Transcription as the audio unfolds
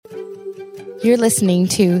You're listening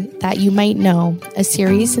to That You Might Know, a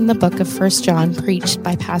series in the book of 1 John preached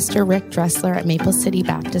by Pastor Rick Dressler at Maple City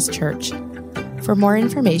Baptist Church. For more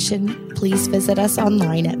information, please visit us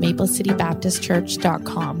online at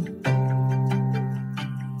maplecitybaptistchurch.com.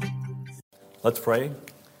 Let's pray.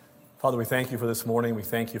 Father, we thank you for this morning. We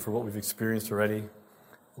thank you for what we've experienced already.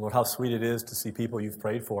 Lord, how sweet it is to see people you've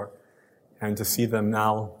prayed for and to see them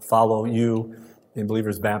now follow you in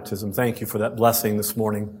believers' baptism. Thank you for that blessing this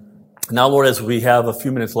morning. Now, Lord, as we have a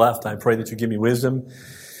few minutes left, I pray that you give me wisdom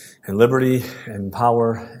and liberty and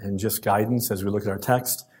power and just guidance as we look at our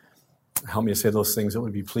text. Help me to say those things that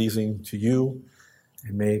would be pleasing to you,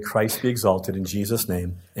 and may Christ be exalted in Jesus'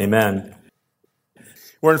 name. Amen.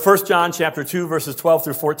 We're in 1 John chapter 2, verses 12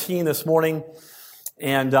 through 14 this morning,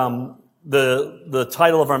 and the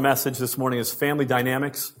title of our message this morning is Family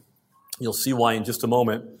Dynamics. You'll see why in just a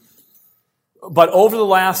moment. But over the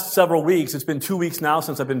last several weeks, it's been 2 weeks now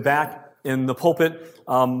since I've been back in the pulpit,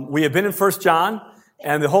 we have been in 1 John,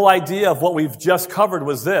 and the whole idea of what we've just covered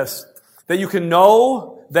was this, that you can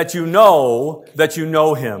know that you know that you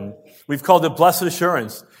know him. We've called it blessed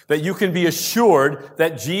assurance, that you can be assured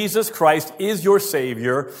that Jesus Christ is your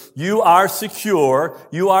Savior. You are secure,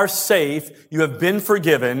 you are safe, you have been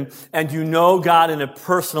forgiven, and you know God in a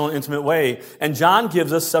personal and intimate way. And John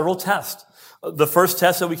gives us several tests. The first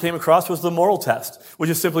test that we came across was the moral test,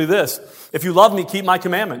 which is simply this: if you love me, keep my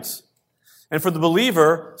commandments. And for the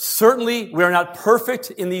believer, certainly we are not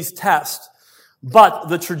perfect in these tests, but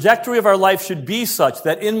the trajectory of our life should be such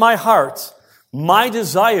that in my heart, my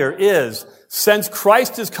desire is, since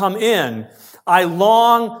Christ has come in, I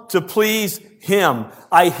long to please him.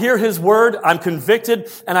 I hear his word, I'm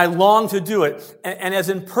convicted, and I long to do it. And as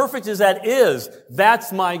imperfect as that is,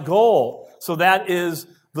 that's my goal. So that is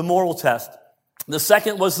the moral test. The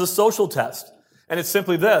second was the social test, and it's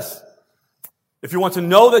simply this: if you want to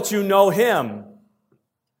know that you know him,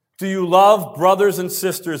 do you love brothers and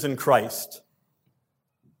sisters in Christ?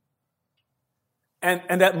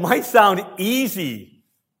 And that might sound easy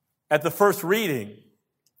at the first reading,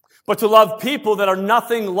 but to love people that are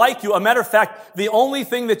nothing like you. A matter of fact, the only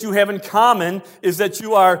thing that you have in common is that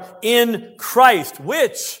you are in Christ,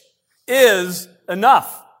 which is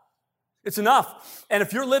enough. It's enough. And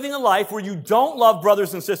if you're living a life where you don't love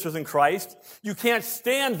brothers and sisters in Christ, you can't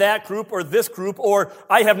stand that group or this group, or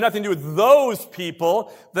I have nothing to do with those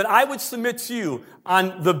people, then I would submit to you,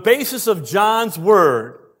 on the basis of John's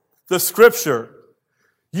word, the scripture,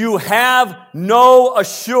 you have no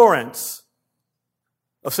assurance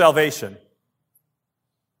of salvation.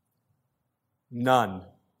 None.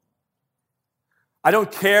 I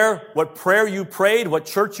don't care what prayer you prayed, what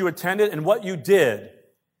church you attended, and what you did.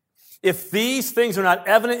 If these things are not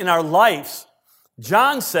evident in our lives,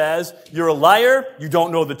 John says, you're a liar, you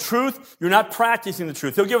don't know the truth, you're not practicing the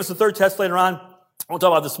truth. He'll give us a third test later on. We'll talk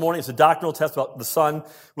about this morning. It's a doctrinal test about the Son.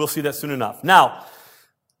 We'll see that soon enough. Now,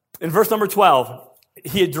 in verse number 12,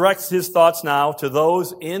 he directs his thoughts now to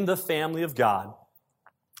those in the family of God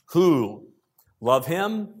who love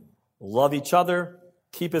him, love each other,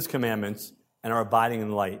 keep his commandments, and are abiding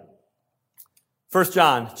in light. 1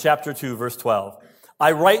 John chapter 2, verse 12.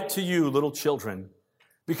 I write to you, little children,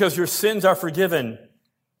 because your sins are forgiven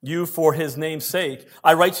you for his name's sake.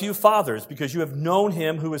 I write to you, fathers, because you have known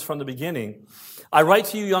him who is from the beginning. I write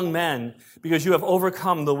to you, young men, because you have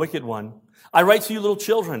overcome the wicked one. I write to you, little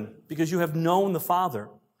children, because you have known the Father.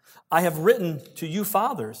 I have written to you,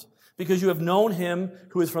 fathers, because you have known him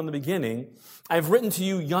who is from the beginning. I have written to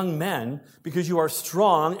you, young men, because you are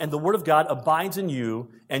strong, and the word of God abides in you,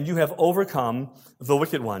 and you have overcome the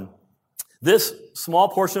wicked one. This small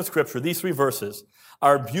portion of Scripture, these 3 verses,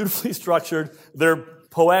 are beautifully structured. They're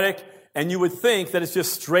poetic, and you would think that it's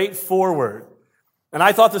just straightforward. And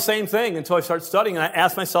I thought the same thing until I started studying, and I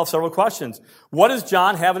asked myself several questions. What does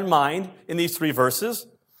John have in mind in these 3 verses?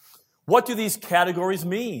 What do these categories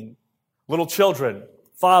mean? Little children,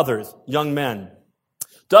 fathers, young men.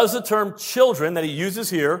 Does the term children that he uses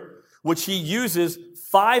here, which he uses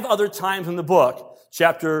 5 other times in the book,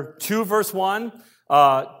 chapter 2, verse 1,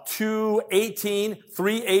 2:18,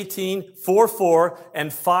 3:18, 4:4, and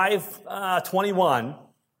 5:21,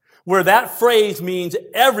 where that phrase means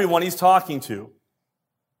everyone he's talking to.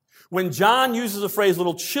 When John uses the phrase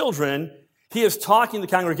little children, he is talking to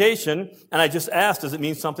the congregation, and I just asked, does it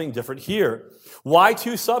mean something different here? Why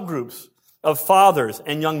 2 subgroups of fathers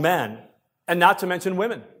and young men, and not to mention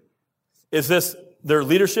women? Is this their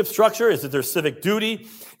leadership structure? Is it their civic duty?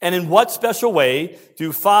 And in what special way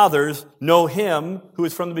do fathers know him who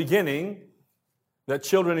is from the beginning that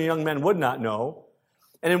children and young men would not know?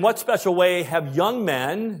 And in what special way have young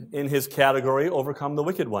men in his category overcome the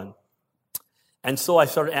wicked one? And so I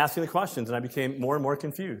started asking the questions, and I became more and more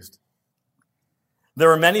confused.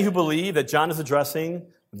 There are many who believe that John is addressing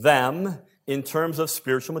them in terms of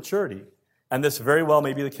spiritual maturity, and this very well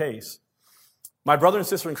may be the case. My brother and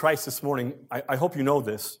sister in Christ this morning, I hope you know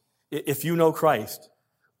this. If you know Christ,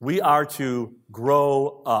 we are to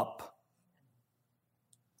grow up.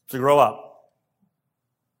 To grow up.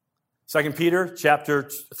 2 Peter chapter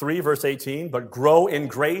 3, verse 18, but grow in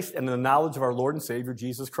grace and in the knowledge of our Lord and Savior,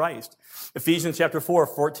 Jesus Christ. Ephesians chapter 4,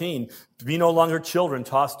 14, be no longer children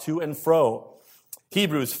tossed to and fro.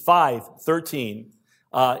 Hebrews 5, 13,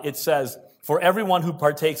 it says, for everyone who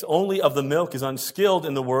partakes only of the milk is unskilled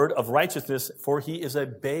in the word of righteousness, for he is a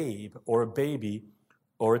babe or a baby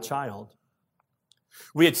or a child.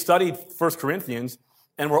 We had studied 1 Corinthians,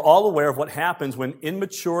 and we're all aware of what happens when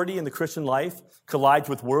immaturity in the Christian life collides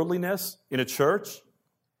with worldliness in a church.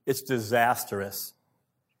 It's disastrous.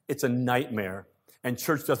 It's a nightmare. And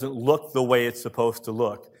church doesn't look the way it's supposed to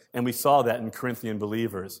look. And we saw that in Corinthian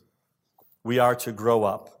believers. We are to grow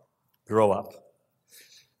up. Grow up.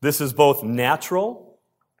 This is both natural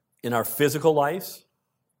in our physical lives.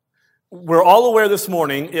 We're all aware this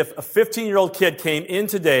morning, if a 15-year-old kid came in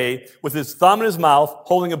today with his thumb in his mouth,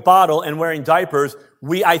 holding a bottle and wearing diapers,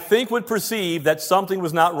 we, I think, would perceive that something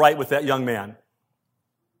was not right with that young man.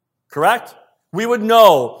 Correct? We would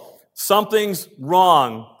know something's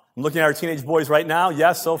wrong. I'm looking at our teenage boys right now.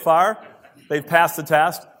 Yes, so far, they've passed the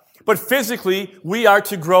test. But physically, we are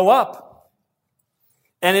to grow up.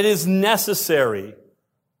 And it is necessary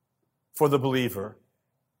for the believer.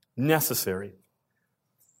 Necessary.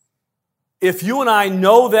 If you and I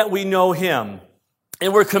know that we know Him,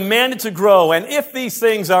 and we're commanded to grow, and if these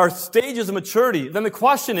things are stages of maturity, then the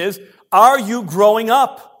question is, are you growing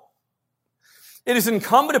up? It is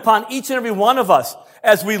incumbent upon each and every one of us,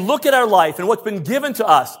 as we look at our life and what's been given to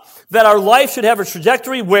us, that our life should have a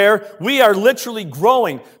trajectory where we are literally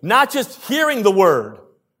growing, not just hearing the Word,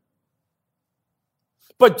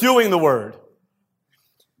 but doing the Word.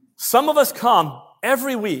 Some of us come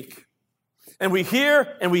every week, and we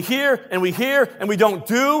hear, and we hear, and we hear, and we don't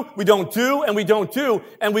do, and we don't do,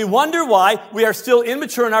 and we wonder why we are still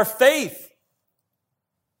immature in our faith.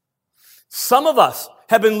 Some of us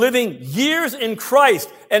have been living years in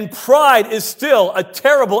Christ, and pride is still a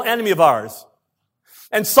terrible enemy of ours.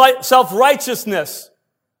 And self-righteousness,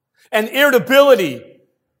 and irritability,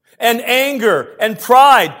 and anger, and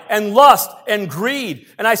pride, and lust, and greed.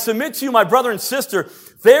 And I submit to you, my brother and sister,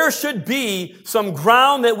 there should be some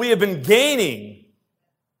ground that we have been gaining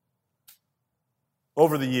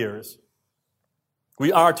over the years.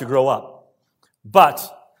 We are to grow up. But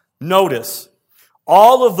notice,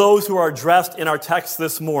 all of those who are addressed in our text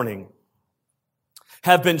this morning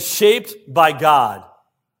have been shaped by God.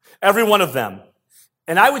 Every one of them.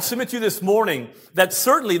 And I would submit to you this morning that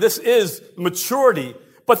certainly this is maturity,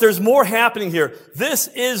 but there's more happening here. This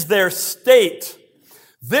is their state.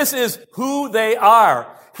 This is who they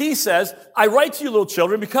are. He says, I write to you, little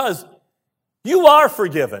children, because you are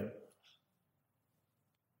forgiven.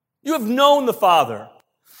 You have known the Father.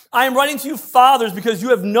 I am writing to you, fathers, because you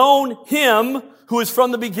have known Him who is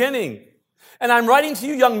from the beginning. And I'm writing to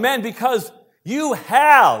you, young men, because you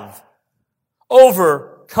have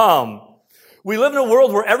overcome. We live in a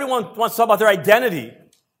world where everyone wants to talk about their identity.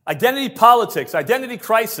 Identity politics, identity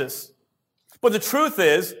crisis. But the truth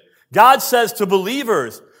is, God says to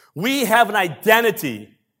believers, we have an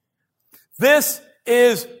identity. This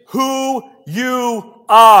is who you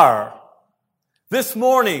are. This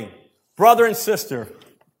morning, brother and sister,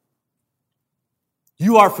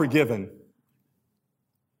 you are forgiven.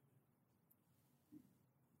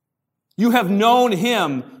 You have known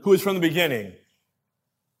Him who is from the beginning.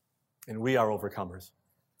 And we are overcomers.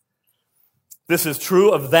 This is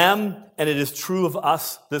true of them, and it is true of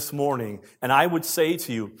us this morning. And I would say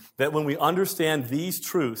to you that when we understand these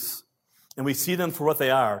truths and we see them for what they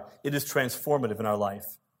are, it is transformative in our life.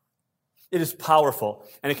 It is powerful,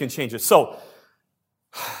 and it can change us. So,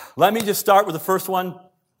 let me just start with the first one,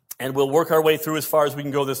 and we'll work our way through as far as we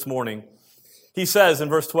can go this morning. He says in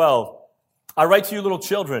verse 12, I write to you, little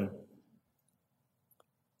children,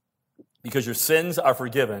 because your sins are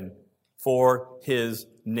forgiven for His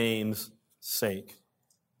name's sake.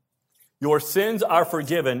 Your sins are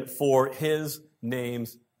forgiven for His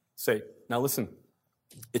name's sake. Now listen,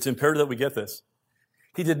 it's imperative that we get this.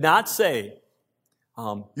 He did not say,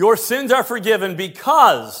 your sins are forgiven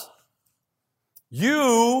because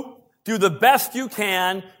you do the best you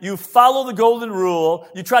can, you follow the golden rule,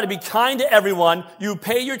 you try to be kind to everyone, you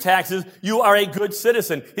pay your taxes, you are a good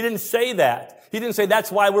citizen. He didn't say that. He didn't say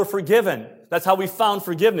that's why we're forgiven. That's how we found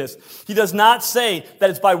forgiveness. He does not say that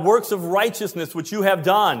it's by works of righteousness which you have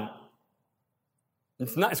done.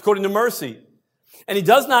 It's according to mercy. And he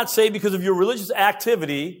does not say because of your religious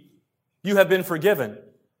activity, you have been forgiven.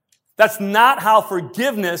 That's not how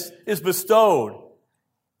forgiveness is bestowed.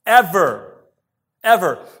 Ever.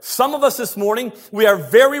 Some of us this morning, we are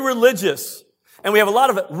very religious, and we have a lot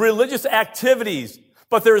of religious activities,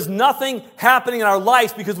 but there is nothing happening in our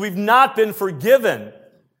lives because we've not been forgiven.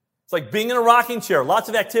 It's like being in a rocking chair, lots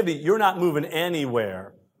of activity. You're not moving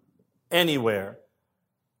anywhere.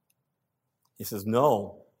 He says,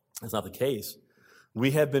 no, that's not the case.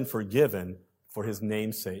 We have been forgiven for his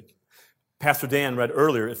name's sake. Pastor Dan read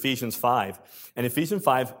earlier Ephesians 5, and Ephesians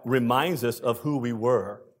 5 reminds us of who we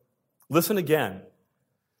were. Listen again.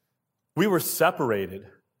 We were separated.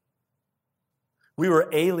 We were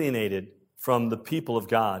alienated from the people of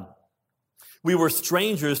God. We were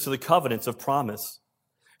strangers to the covenants of promise,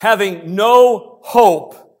 having no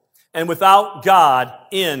hope and without God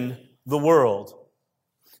in the world.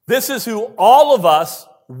 This is who all of us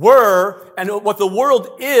were and what the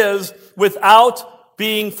world is without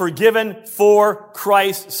being forgiven for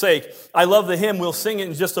Christ's sake. I love the hymn. We'll sing it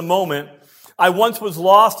in just a moment. I once was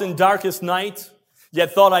lost in darkest night,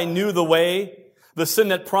 yet thought I knew the way. The sin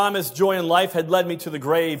that promised joy in life had led me to the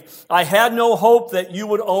grave. I had no hope that you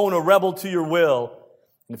would own a rebel to your will.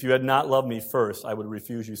 And if you had not loved me first, I would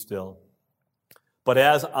refuse you still. But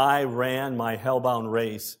as I ran my hellbound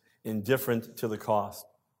race, indifferent to the cost,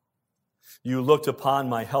 you looked upon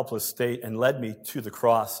my helpless state and led me to the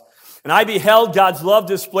cross. And I beheld God's love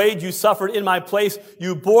displayed. You suffered in my place.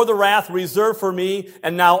 You bore the wrath reserved for me.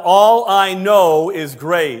 And now all I know is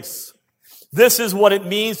grace. This is what it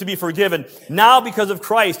means to be forgiven. Now, because of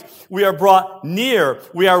Christ, we are brought near.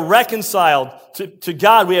 We are reconciled to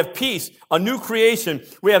God. We have peace, a new creation.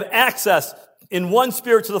 We have access in one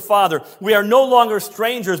spirit to the Father. We are no longer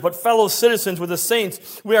strangers, but fellow citizens with the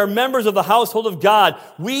saints. We are members of the household of God.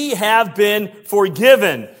 We have been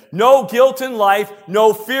forgiven. No guilt in life,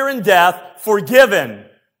 no fear in death. Forgiven.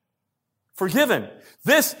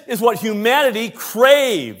 This is what humanity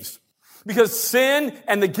craves. Because sin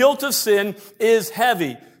and the guilt of sin is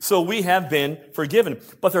heavy. So we have been forgiven.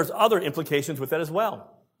 But there's other implications with that as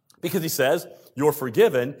well. Because he says, you're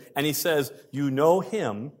forgiven, and he says, you know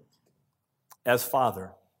him as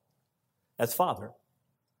Father. As Father.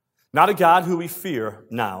 Not a God who we fear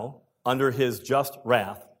now under his just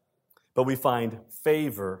wrath, but we find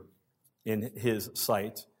favor in his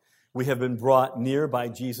sight. We have been brought near by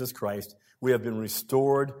Jesus Christ. We have been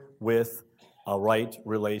restored with a right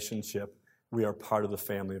relationship. We are part of the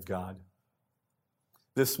family of God.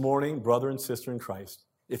 This morning, brother and sister in Christ,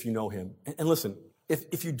 if you know him, and listen,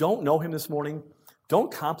 if you don't know him this morning,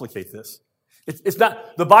 don't complicate this. It's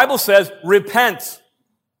not, the Bible says, repent.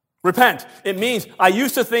 Repent. It means I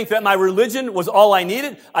used to think that my religion was all I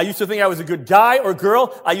needed. I used to think I was a good guy or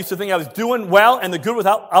girl. I used to think I was doing well and the good would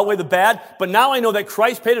outweigh the bad. But now I know that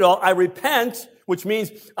Christ paid it all. I repent, which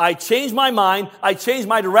means I change my mind, I change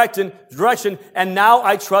my direction, and now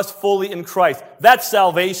I trust fully in Christ. That's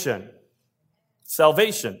salvation.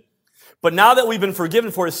 Salvation. But now that we've been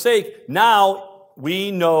forgiven for his sake, now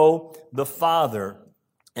we know the Father.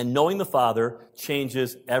 And knowing the Father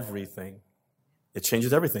changes everything. It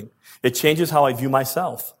changes everything. It changes how I view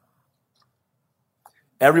myself.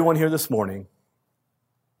 Everyone here this morning,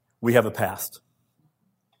 we have a past.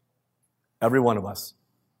 Every one of us.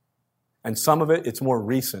 And some of it's more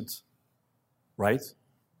recent, right?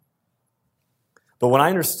 But when I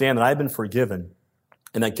understand that I've been forgiven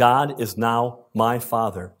and that God is now my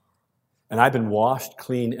Father and I've been washed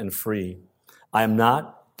clean and free, I am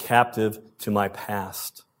not captive to my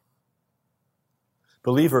past.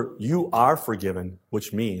 Believer, you are forgiven,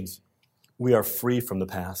 which means we are free from the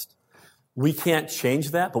past. We can't change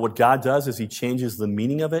that, but what God does is he changes the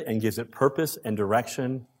meaning of it and gives it purpose and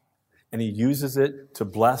direction, and he uses it to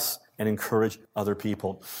bless and encourage other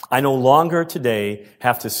people. I no longer today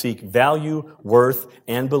have to seek value, worth,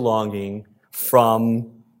 and belonging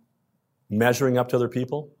from measuring up to other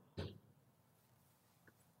people.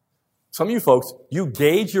 Some of you folks, you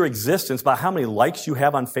gauge your existence by how many likes you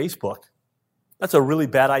have on Facebook. That's a really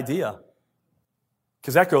bad idea.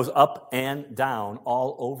 Because that goes up and down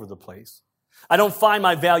all over the place. I don't find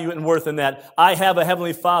my value and worth in that. I have a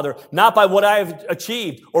Heavenly Father, not by what I have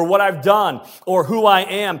achieved or what I've done or who I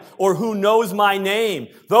am or who knows my name.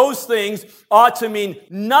 Those things ought to mean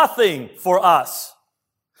nothing for us.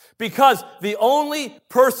 Because the only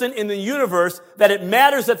person in the universe that it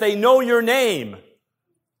matters that they know your name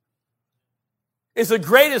is the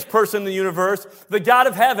greatest person in the universe, the God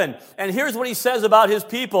of heaven. And here's what he says about his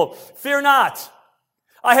people. Fear not.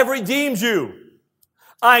 I have redeemed you.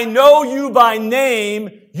 I know you by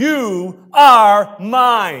name. You are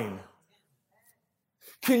mine.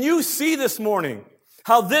 Can you see this morning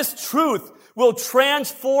how this truth will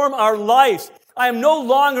transform our lives? I am no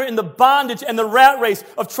longer in the bondage and the rat race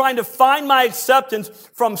of trying to find my acceptance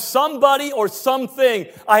from somebody or something.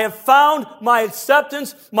 I have found my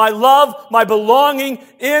acceptance, my love, my belonging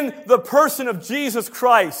in the person of Jesus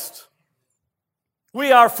Christ.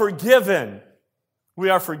 We are forgiven. We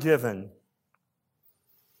are forgiven.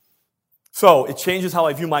 So it changes how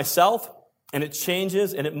I view myself, and it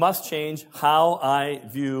changes, and it must change how I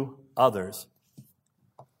view others.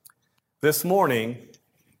 This morning,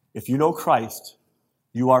 if you know Christ,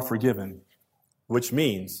 you are forgiven, which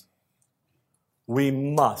means we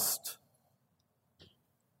must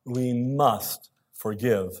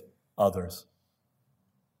forgive others.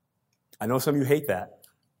 I know some of you hate that.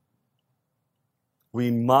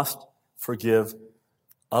 We must forgive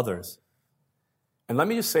others. And let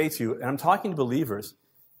me just say to you, and I'm talking to believers,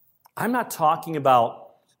 I'm not talking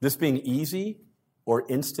about this being easy or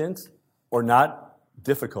instant or not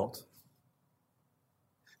difficult.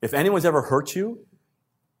 If anyone's ever hurt you,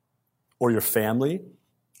 or your family,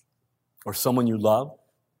 or someone you love,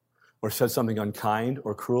 or said something unkind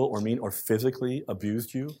or cruel or mean or physically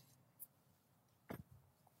abused you,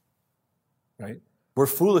 right? We're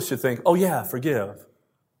foolish to think, oh yeah, forgive.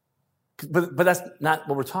 But that's not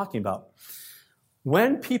what we're talking about.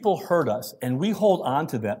 When people hurt us and we hold on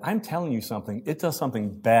to that, I'm telling you something, it does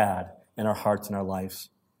something bad in our hearts and our lives.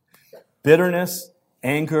 Bitterness,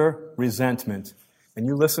 anger, resentment. And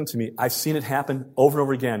you listen to me, I've seen it happen over and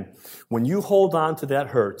over again. When you hold on to that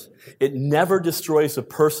hurt, it never destroys the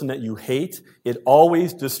person that you hate. It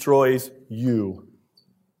always destroys you.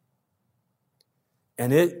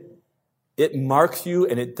 And it marks you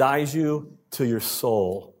and it dies you to your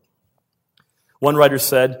soul. One writer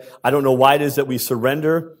said, I don't know why it is that we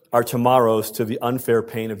surrender our tomorrows to the unfair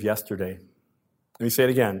pain of yesterday. Let me say it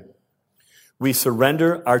again. We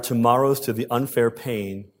surrender our tomorrows to the unfair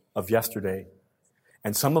pain of yesterday.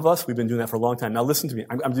 And some of us, we've been doing that for a long time. Now listen to me.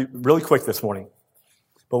 I'm really quick this morning.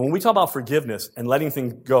 But when we talk about forgiveness and letting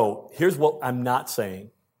things go, here's what I'm not saying.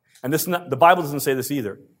 And this is not, the Bible doesn't say this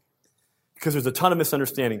either. Because there's a ton of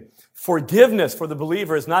misunderstanding. Forgiveness for the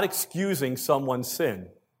believer is not excusing someone's sin.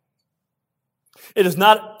 It is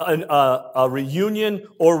not a reunion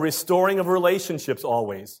or restoring of relationships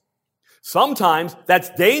always. Sometimes that's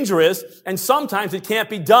dangerous, and sometimes it can't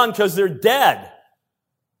be done because they're dead.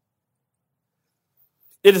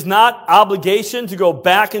 It is not obligation to go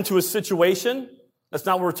back into a situation. That's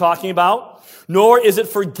not what we're talking about. Nor is it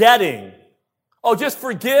forgetting. Oh, just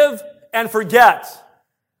forgive and forget.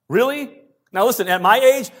 Really? Now listen, at my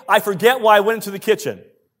age, I forget why I went into the kitchen.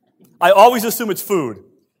 I always assume it's food.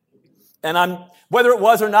 And whether it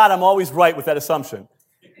was or not, I'm always right with that assumption.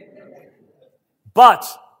 But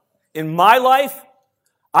in my life,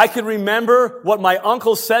 I can remember what my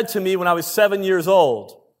uncle said to me when I was 7 years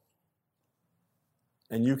old.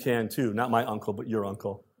 And you can too. Not my uncle, but your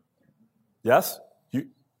uncle. Yes?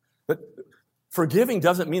 But forgiving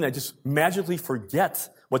doesn't mean I just magically forget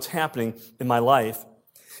what's happening in my life.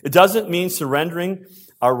 It doesn't mean surrendering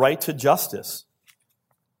our right to justice.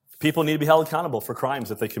 People need to be held accountable for crimes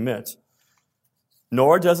that they commit.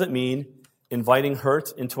 Nor does it mean inviting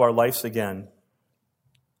hurt into our lives again.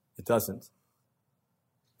 It doesn't.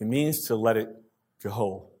 It means to let it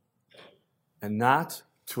go and not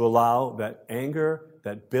to allow that anger,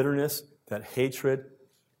 that bitterness, that hatred,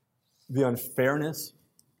 the unfairness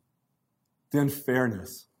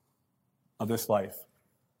of this life,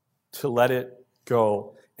 to let it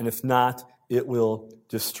go. And if not, it will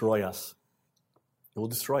destroy us. It will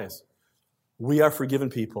destroy us. We are forgiven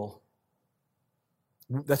people.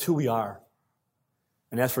 That's who we are.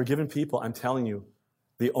 And as forgiven people, I'm telling you,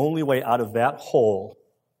 the only way out of that hole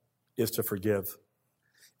is to forgive.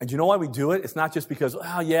 And you know why we do it? It's not just because,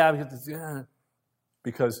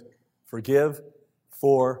 because forgive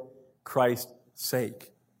for Christ's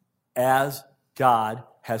sake, as God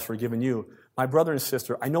has forgiven you. My brother and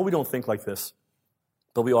sister, I know we don't think like this,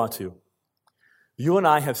 but we ought to. You and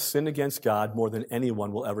I have sinned against God more than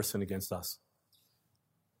anyone will ever sin against us.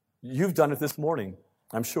 You've done it this morning,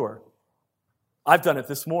 I'm sure. I've done it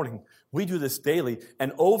this morning. We do this daily.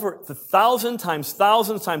 And over the thousands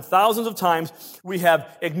of times, we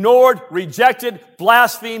have ignored, rejected,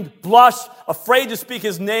 blasphemed, blushed, afraid to speak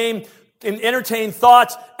His name, and entertained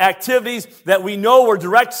thoughts, activities that we know were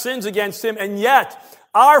direct sins against Him. And yet,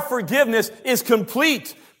 our forgiveness is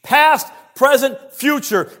complete. Past, present,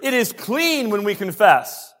 future. It is clean when we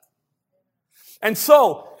confess. And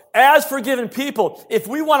so, as forgiven people, if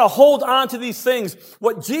we want to hold on to these things,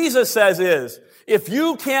 what Jesus says is, if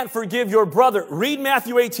you can't forgive your brother, read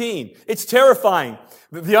Matthew 18. It's terrifying.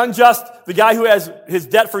 The unjust, the guy who has his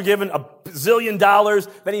debt forgiven $1 zillion,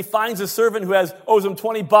 then he finds a servant who owes him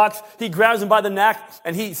 $20. He grabs him by the neck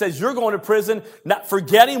and he says, you're going to prison, not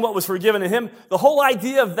forgetting what was forgiven to him. The whole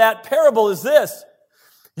idea of that parable is this.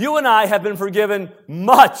 You and I have been forgiven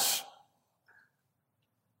much.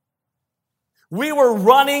 We were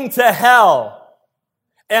running to hell,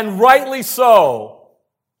 and rightly so.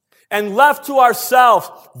 And left to ourselves,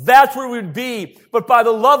 that's where we'd be. But by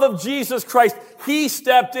the love of Jesus Christ, He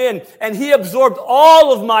stepped in and He absorbed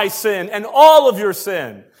all of my sin and all of your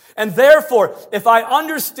sin. And therefore, if I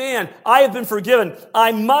understand I have been forgiven,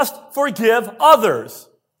 I must forgive others.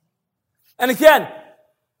 And again,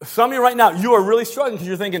 some of you right now, you are really struggling because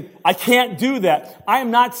you're thinking, I can't do that. I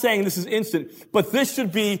am not saying this is instant, but this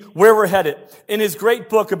should be where we're headed. In his great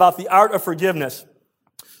book about the art of forgiveness,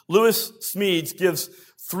 Lewis Smedes gives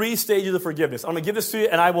 3 stages of forgiveness. I'm going to give this to you,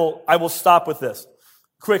 and I will stop with this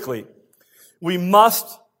quickly. We must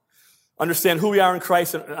understand who we are in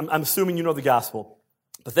Christ, and I'm assuming you know the gospel.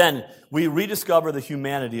 But then we rediscover the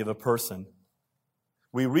humanity of a person.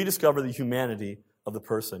 We rediscover the humanity of the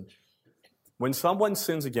person. When someone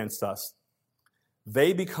sins against us,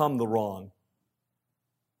 they become the wrong.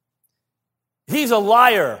 He's a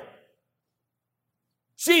liar.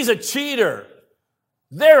 She's a cheater.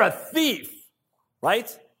 They're a thief.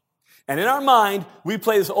 Right? And in our mind, we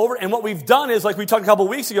play this over, and what we've done is, like we talked a couple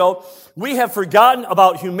weeks ago, we have forgotten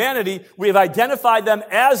about humanity. We have identified them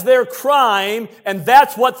as their crime, and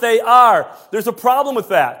that's what they are. There's a problem with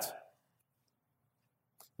that.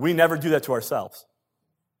 We never do that to ourselves.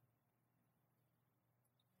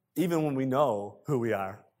 Even when we know who we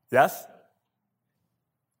are. Yes?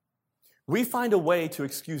 We find a way to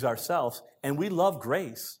excuse ourselves, and we love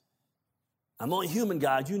grace. I'm only human,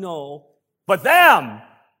 God, you know. But them!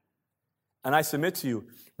 And I submit to you,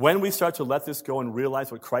 when we start to let this go and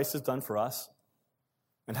realize what Christ has done for us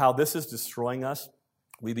and how this is destroying us,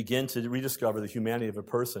 we begin to rediscover the humanity of a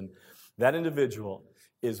person. That individual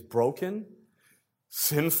is broken,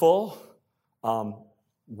 sinful,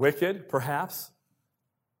 wicked, perhaps,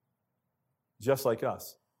 just like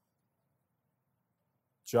us.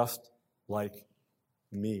 Just like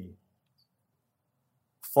me.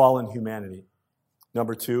 Fallen humanity.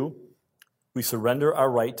 Number 2, we surrender our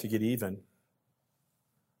right to get even.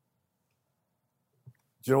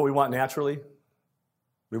 Do you know what we want naturally?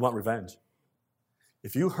 We want revenge.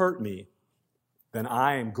 If you hurt me, then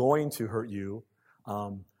I am going to hurt you.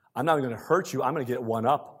 I'm not going to hurt you. I'm going to get one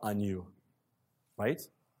up on you. Right?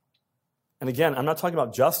 And again, I'm not talking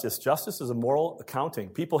about justice. Justice is a moral accounting.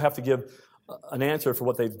 People have to give an answer for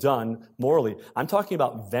what they've done morally. I'm talking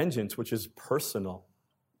about vengeance, which is personal.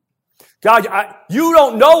 God, you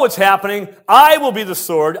don't know what's happening. I will be the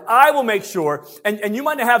sword. I will make sure. And you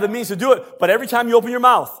might not have the means to do it, but every time you open your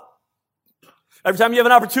mouth, every time you have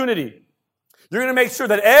an opportunity, you're going to make sure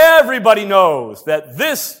that everybody knows that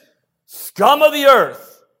this scum of the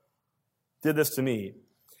earth did this to me.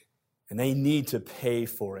 And they need to pay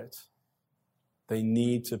for it. They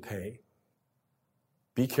need to pay.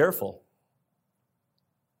 Be careful.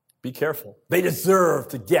 Be careful. They deserve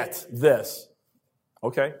to get this.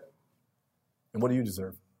 Okay. And what do you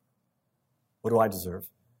deserve? What do I deserve?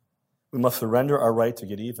 We must surrender our right to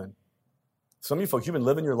get even. Some of you folks, you've been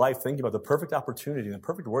living your life thinking about the perfect opportunity and the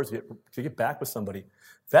perfect words to get back with somebody.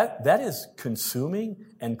 That is consuming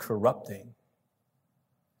and corrupting.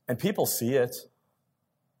 And people see it.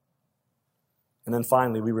 And then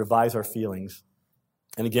finally, we revise our feelings.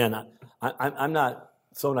 And again, I'm not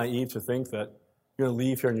so naive to think that you're going to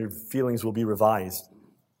leave here and your feelings will be revised.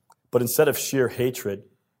 But instead of sheer hatred,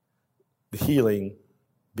 the healing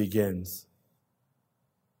begins.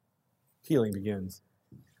 Healing begins.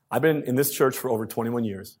 I've been in this church for over 21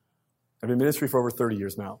 years. I've been in ministry for over 30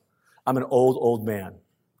 years now. I'm an old man.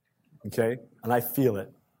 Okay? And I feel it.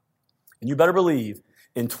 And you better believe,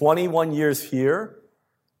 in 21 years here,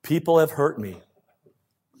 people have hurt me.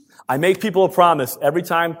 I make people a promise. Every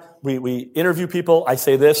time we interview people, I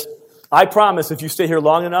say this. I promise if you stay here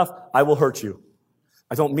long enough, I will hurt you.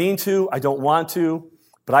 I don't mean to. I don't want to.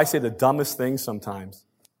 But I say the dumbest things sometimes.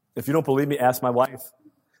 If you don't believe me, ask my wife.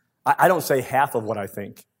 I don't say half of what I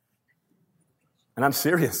think. And I'm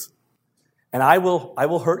serious. And I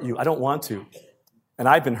will hurt you. I don't want to. And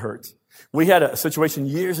I've been hurt. We had a situation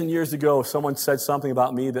years and years ago. Someone said something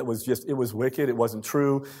about me that was it was wicked. It wasn't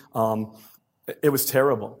true. It was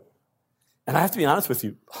terrible. And I have to be honest with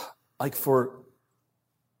you, like for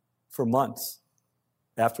months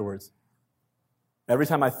afterwards, every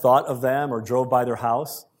time I thought of them or drove by their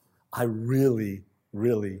house, I really,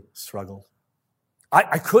 really struggled.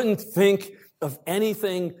 I couldn't think of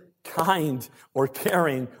anything kind or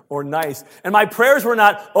caring or nice. And my prayers were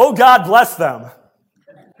not, oh, God, bless them.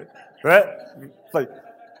 Right? Like,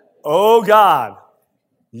 oh, God,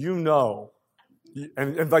 you know.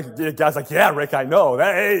 And like, God's like, yeah, Rick, I know.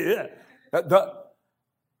 Hey, yeah.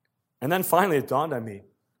 And then finally it dawned on me,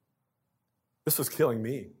 this was killing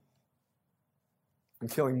me. And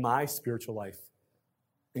killing my spiritual life.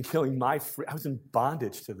 And killing my I was in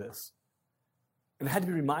bondage to this. And I had to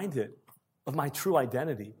be reminded of my true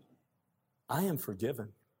identity. I am forgiven.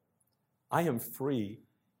 I am free.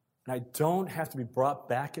 And I don't have to be brought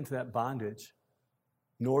back into that bondage,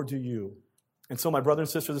 nor do you. And so, my brother and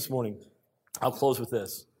sister, this morning, I'll close with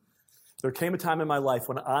this. There came a time in my life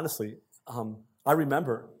when, honestly, I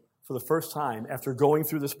remember for the first time, after going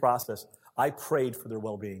through this process, I prayed for their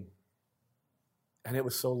well-being. And it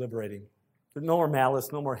was so liberating. No more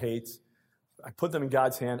malice, no more hate. I put them in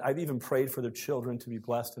God's hand. I've even prayed for their children to be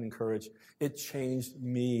blessed and encouraged. It changed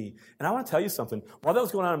me. And I want to tell you something. While that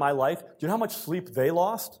was going on in my life, do you know how much sleep they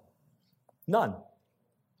lost? None.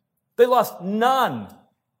 They lost none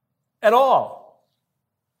at all.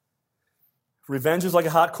 Revenge is like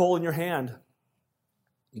a hot coal in your hand.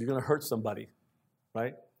 You're going to hurt somebody,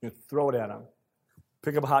 right? You throw it at them.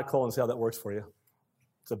 Pick up a hot coal and see how that works for you.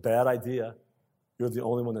 It's a bad idea. You're the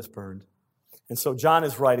only one that's burned. And so John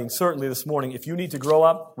is writing, certainly this morning, if you need to grow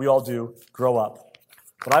up, we all do, grow up.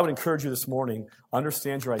 But I would encourage you this morning,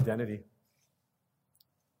 understand your identity.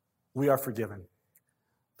 We are forgiven.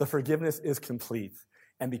 The forgiveness is complete.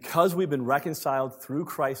 And because we've been reconciled through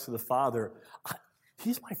Christ to the Father,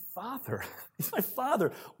 He's my Father. He's my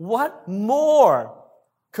Father. What more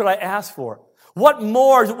could I ask for? What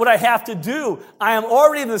more would I have to do? I am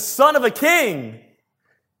already the son of a king.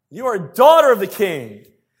 You are a daughter of the King.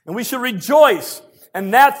 And we should rejoice.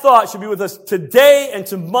 And that thought should be with us today and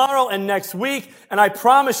tomorrow and next week. And I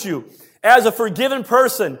promise you, as a forgiven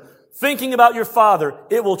person, thinking about your Father,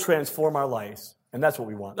 it will transform our lives. And that's what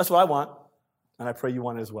we want. That's what I want. And I pray you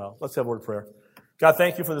want it as well. Let's have a word of prayer. God,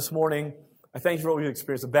 thank you for this morning. I thank you for what we've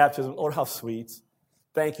experienced, the baptism. Lord, how sweet.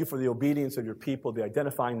 Thank you for the obedience of your people, the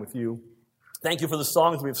identifying with you. Thank you for the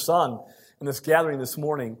songs we've sung in this gathering this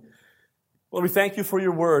morning. Lord, we thank you for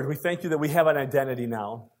your word. We thank you that we have an identity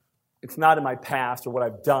now. It's not in my past or what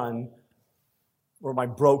I've done or my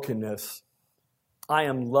brokenness. I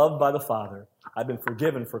am loved by the Father. I've been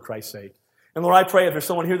forgiven for Christ's sake. And Lord, I pray if there's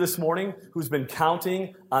someone here this morning who's been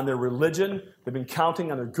counting on their religion, they've been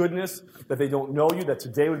counting on their goodness, that they don't know you, that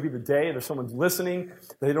today would be the day, if there's someone listening,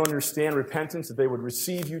 that they don't understand repentance, that they would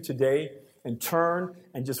receive you today and turn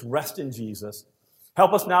and just rest in Jesus.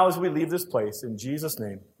 Help us now as we leave this place. In Jesus'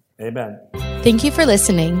 name, amen. Thank you for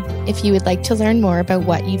listening. If you would like to learn more about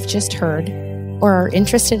what you've just heard or are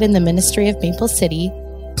interested in the ministry of Maple City,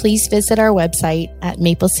 please visit our website at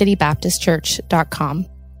maplecitybaptistchurch.com.